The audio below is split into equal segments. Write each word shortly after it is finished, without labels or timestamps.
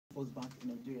first bank in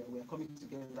Nigeria. We are coming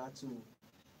together to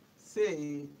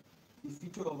say the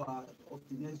future of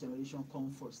the next generation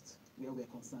come first, where we are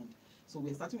concerned. So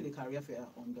we're starting with the career fair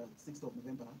on the 6th of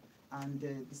November, and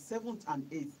the 7th and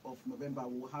 8th of November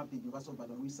we will have the University of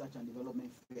Ibadan Research and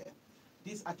Development Fair.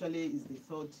 This actually is the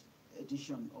third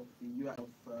edition of the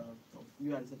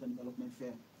UI Research and Development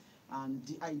Fair. And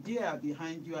the idea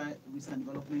behind UI Research and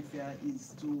Development Fair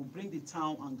is to bring the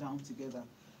town and gown together.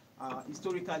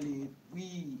 Historically,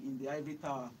 we in the Ivory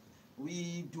Tower,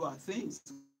 we do our things.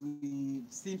 We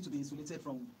seem to be insulated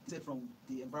from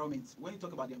the environment. When you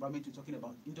talk about the environment, we're talking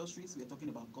about industries, we are talking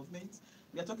about government,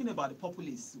 we are talking about the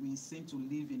populace. We seem to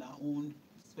live in our own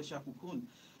special cocoon.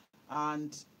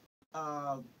 And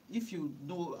if you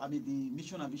know, I mean, the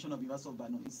mission and vision of University of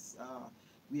Ibadan is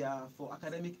we are for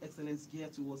academic excellence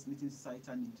geared towards meeting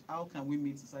societal need. How can we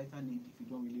meet societal need if we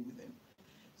don't relate with them?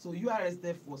 So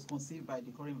URSDEF was conceived by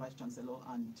the current Vice Chancellor,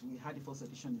 and we had the first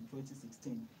edition in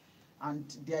 2016.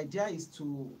 And the idea is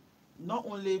to not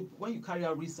only, when you carry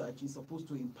out research, it's supposed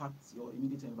to impact your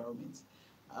immediate environment,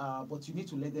 but you need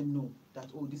to let them know that,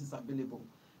 oh, this is available.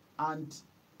 And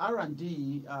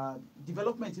R&D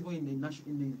development, even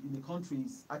in the country,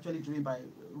 is actually driven by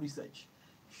research,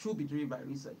 should be driven by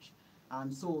research.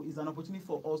 And so it's an opportunity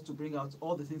for us to bring out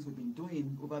all the things we've been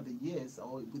doing over the years,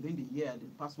 or within the year, the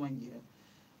past 1 year,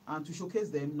 and to showcase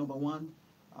them, number one.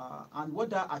 And what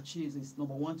that achieves is,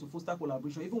 number one, to foster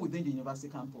collaboration even within the university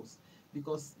campus.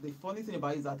 Because the funny thing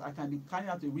about it is that I can be carrying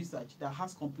out a research that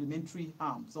has complementary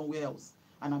arm somewhere else,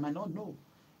 and I might not know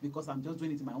because I'm just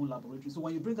doing it in my own laboratory. So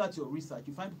when you bring out your research,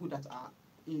 you find people that are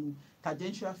in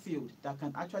tangential field that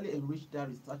can actually enrich their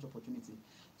research opportunity.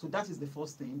 So that is the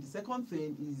first thing. The second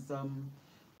thing is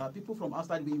people from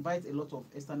outside. We invite a lot of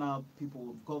external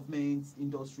people, governments,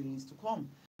 industries to come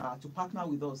to partner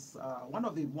with us. One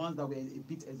of the ones that we're a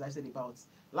bit excited about,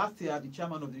 last year, the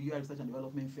chairman of the UI Research and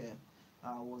Development Fair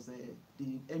was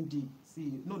the MD,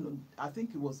 CEO. No, I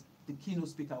think it was the keynote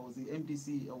speaker was the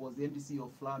MDC, or was the MDC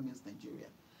of Flour Mills Nigeria.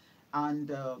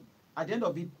 And at the end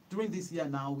of it, during this year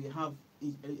now, we have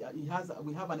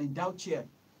an endowed chair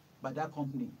by that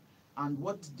company. And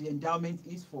what the endowment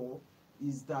is for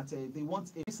is that they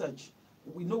want a research.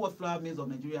 We know what Flour Mills of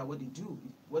Nigeria, what they do.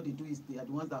 What they do is they are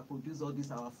the ones that produce all this,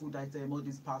 our food item, all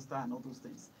this pasta and all those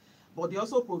things. But they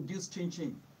also produce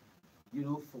chin-chin, you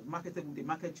know, for marketable, they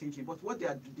market chin-chin. But what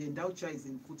the endowed chair is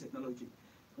in food technology.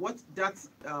 What that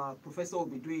professor will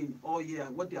be doing all year,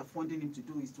 what they are funding him to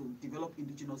do is to develop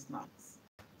indigenous snacks.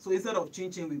 So instead of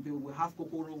chin-chin, we have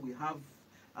kokoro, we have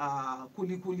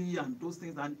kuli-kuli and those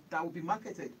things, and that will be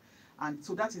marketed. And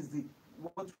so that is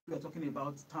what we are talking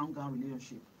about, town-gown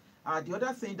relationship. The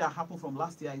other thing that happened from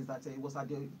last year is that it was at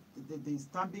the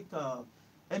Stanbic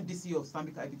MDC of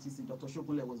Stanbic IBTC, Dr.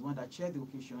 Shogunle was one that chaired the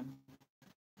occasion.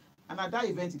 And at that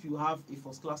event, if you have a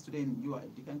first-class student in UI,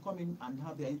 they can come in and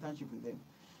have their internship with them.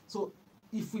 So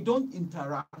if we don't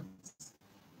interact,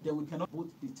 then we cannot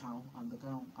both the town and the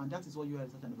gown. And that is what UI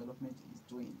Research and Development is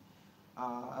doing.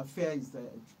 A fair is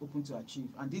open to achieve.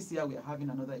 And this year we are having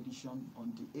another edition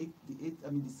on the 8th. I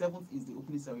mean, the 7th is the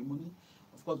opening ceremony.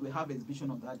 Of course, we have exhibition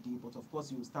on that day, but of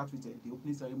course, you start with the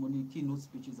opening ceremony, keynote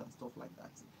speeches, and stuff like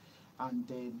that. And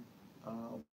then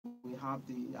we have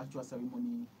the actual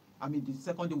ceremony. I mean, the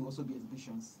second day will also be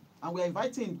exhibitions. And we are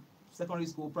inviting secondary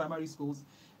school, primary schools,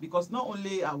 because not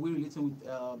only are we relating with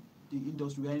the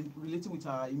industry, we are relating with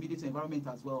our immediate environment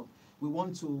as well. We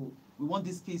want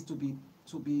these kids to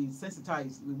be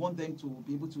sensitized. We want them to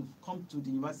be able to come to the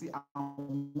university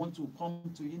and want to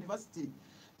come to university.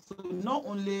 So not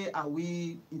only are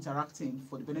we interacting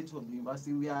for the benefit of the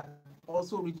university, we are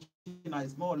also reaching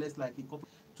as more or less like a couple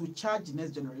to charge the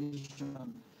next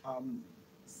generation,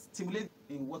 stimulate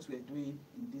in what we are doing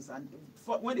in this. And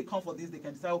when they come for this, they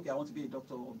can decide, okay, I want to be a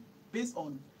doctor based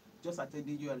on just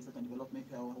attending UI Research and Development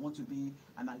Fair, or I want to be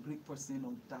an agri person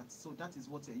or that. So that is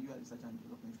what a UI Research and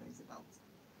Development Fair is about.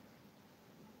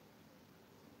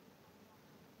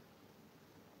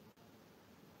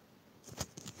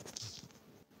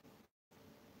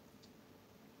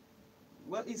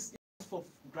 Well, it's for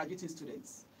graduating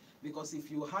students, because if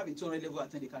you have a 200 level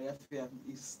attend a career fair,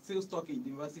 it's still stuck in the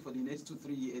university for the next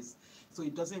 2-3 years. So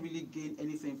it doesn't really gain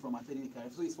anything from attending the career.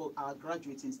 So it's for our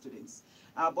graduating students.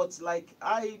 But like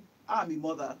I am a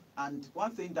mother, and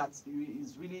one thing that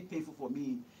is really painful for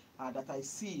me that I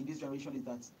see in this generation is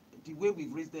that the way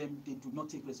we've raised them, they do not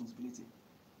take responsibility.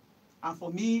 And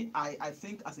for me, I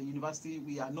think as a university,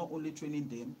 we are not only training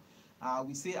them,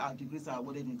 we say our degrees are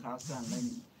awarded in character and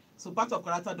learning. So part of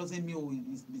character doesn't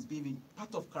mean misbehaving.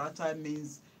 Part of character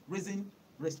means raising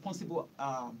responsible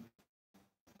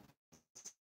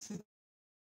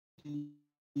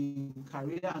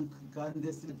career and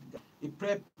guidance, a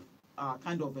prep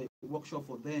kind of a workshop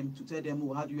for them to tell them,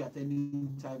 oh, how do you attend an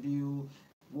interview,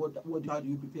 how do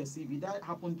you prepare CV. That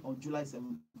happened on July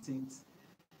 17th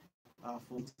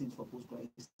for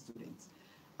postgraduate students.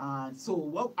 And so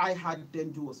what I had them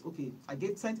do was, okay,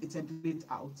 sent a template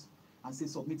out and say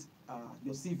submit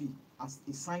your CV as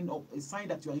a sign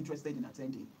that you are interested in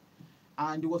attending.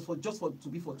 And it was to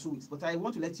be for 2 weeks. But I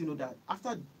want to let you know that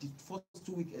after the first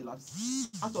 2 week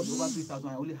elapsed, out of the over 3,000,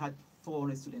 I only had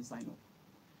 400 students sign up,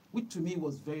 which to me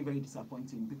was very, very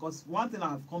disappointing, because one thing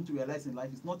I've come to realize in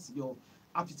life is not your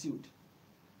aptitude,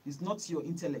 it's not your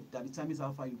intellect that determines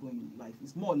how far you go in life.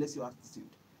 It's more or less your attitude.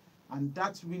 And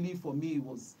that really, for me,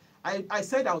 was, I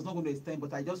said I was not going to extend,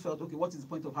 but I just felt, okay, what is the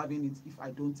point of having it if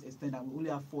I don't extend and we only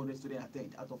have 400 students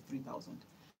attend out of 3,000?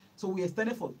 So we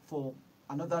extended for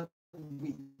another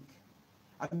week,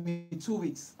 2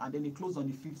 weeks, and then it closed on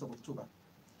the 5th of October.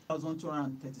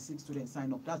 1,236 students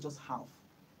signed up. That's just half.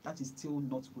 That is still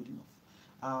not good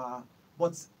enough.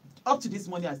 But up to this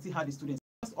morning, I still had the students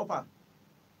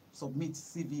submit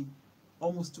CV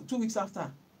almost 2 weeks after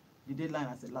the deadline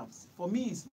has elapsed. For me,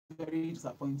 it's very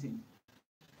disappointing,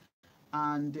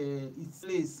 and it's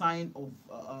a sign of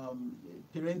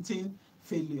parenting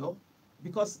failure,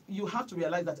 because you have to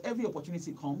realize that every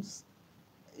opportunity comes.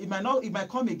 It might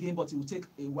come again, but it will take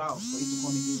a while for it to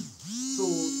come again. So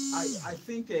I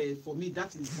think for me,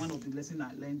 that is one of the lessons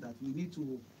I learned, that we need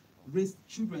to raise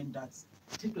children that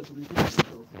take responsibility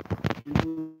for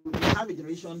themselves. We have a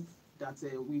generation that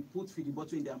we put feeding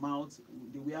bottle in their mouth,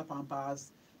 they wear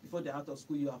pampers. Before they're out of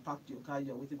school, you have parked your car,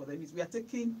 you're waiting for them. We are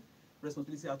taking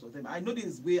responsibility out of them. I know this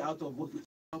is way out of what we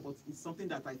talk, but it's something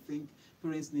that I think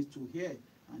parents need to hear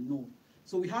and know.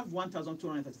 So we have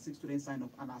 1,236 students sign up,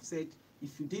 and I've said,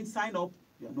 if you didn't sign up,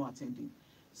 you are not attending.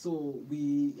 So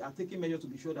we are taking measures to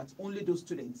be sure that only those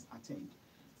students attend.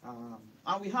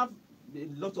 And we have a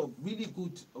lot of really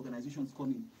good organizations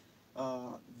coming.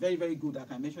 Very, very good. I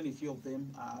can mention a few of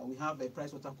them. We have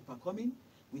PricewaterhouseCoopers coming.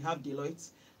 We have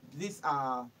Deloitte. These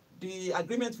are the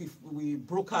agreement we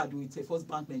brokered with First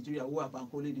Bank Nigeria, who are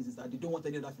bank holding this, is that they don't want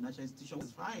any other financial institution.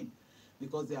 It's fine,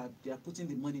 because they are putting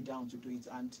the money down to do it.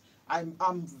 And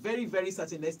I'm very, very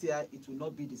certain next year it will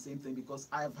not be the same thing, because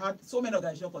I've had so many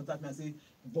organizations contact me and say,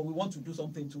 but we want to do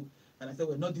something too. And I said,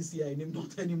 well, not this year,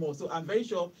 not anymore. So I'm very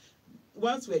sure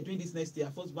once we're doing this next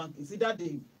year, First Bank, it's either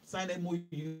they sign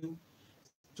MOU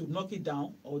to knock it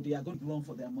down, or they are going to run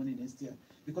for their money next year.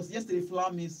 Because yesterday,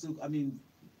 flour mills,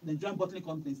 Nigerian bottling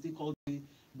companies, they called me,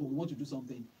 but we want to do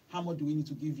something. How much do we need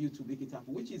to give you to make it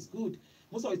happen? Which is good.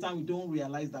 Most of the time, we don't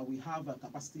realize that we have a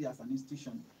capacity as an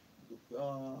institution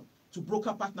to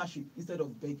broker partnership instead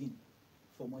of begging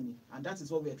for money. And that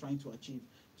is what we are trying to achieve,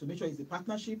 to make sure it's a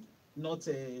partnership, not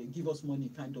a give us money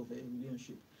kind of a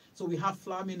relationship. So we have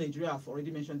Flour Mill Nigeria, I've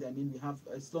already mentioned their name. We have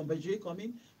Schlumberger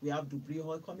coming. We have Dubri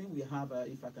Hall coming. We have,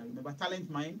 if I can remember, Talent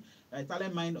Mine.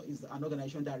 Talent Mine is an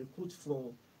organization that recruits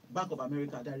for Bank of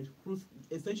America, that recruits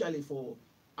essentially for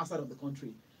outside of the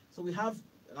country. So we have,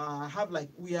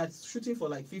 we are shooting for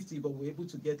like 50, but we're able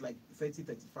to get like 30,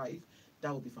 35.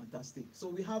 That would be fantastic. So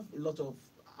we have a lot of,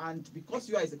 and because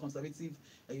UI is a conservative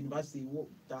university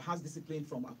that has discipline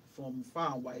from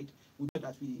far and wide, we know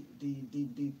that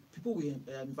the people we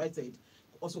invited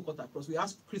also cut across. We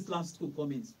asked Christian School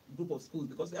coming, group of schools,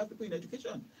 because we have people in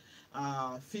education,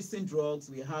 feasting drugs.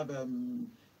 We have a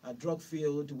drug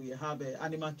field. We have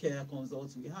animal care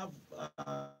consults. We have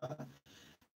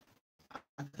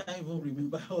I can't even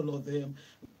remember all of them.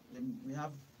 We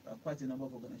have quite a number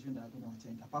of organizations that are going to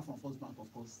attend, apart from First Bank,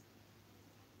 of course.